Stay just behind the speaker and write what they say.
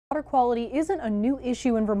water quality isn't a new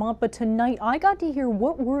issue in Vermont, but tonight I got to hear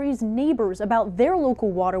what worries neighbors about their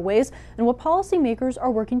local waterways and what policymakers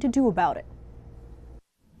are working to do about it.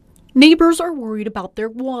 Neighbors are worried about their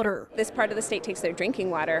water. This part of the state takes their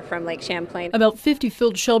drinking water from Lake Champlain. About 50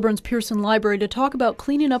 filled Shelburne's Pearson Library to talk about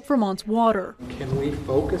cleaning up Vermont's water. Can we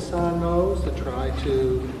focus on those to try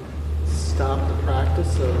to stop the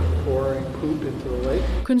practice of pouring poop into the lake?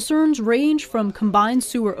 Concerns range from combined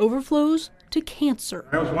sewer overflows to cancer.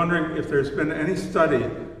 I was wondering if there's been any study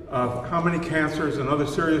of how many cancers and other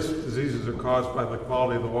serious diseases are caused by the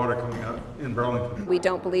quality of the water coming out in Burlington. We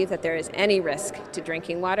don't believe that there is any risk to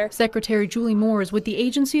drinking water. Secretary Julie Moore is with the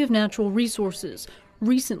Agency of Natural Resources.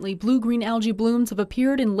 Recently, blue-green algae blooms have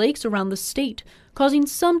appeared in lakes around the state, causing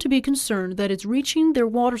some to be concerned that it's reaching their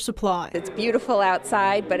water supply. It's beautiful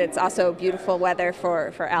outside, but it's also beautiful weather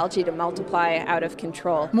for algae to multiply out of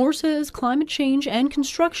control. Moore says climate change and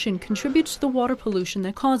construction contributes to the water pollution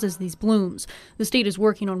that causes these blooms. The state is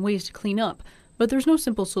working on ways to clean up, but there's no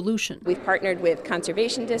simple solution. We've partnered with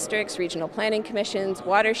conservation districts, regional planning commissions,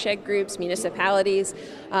 watershed groups, municipalities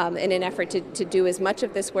in an effort to do as much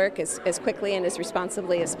of this work as quickly and as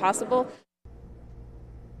responsibly as possible.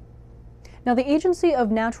 Now, the Agency of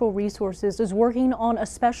Natural Resources is working on a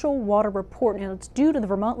special water report, and it's due to the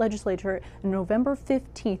Vermont legislature on November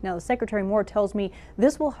 15th. Now, the Secretary Moore tells me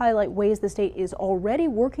this will highlight ways the state is already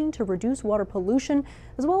working to reduce water pollution,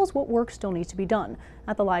 as well as what work still needs to be done.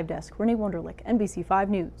 At the live desk, Renee Wunderlich, NBC5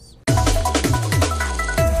 News.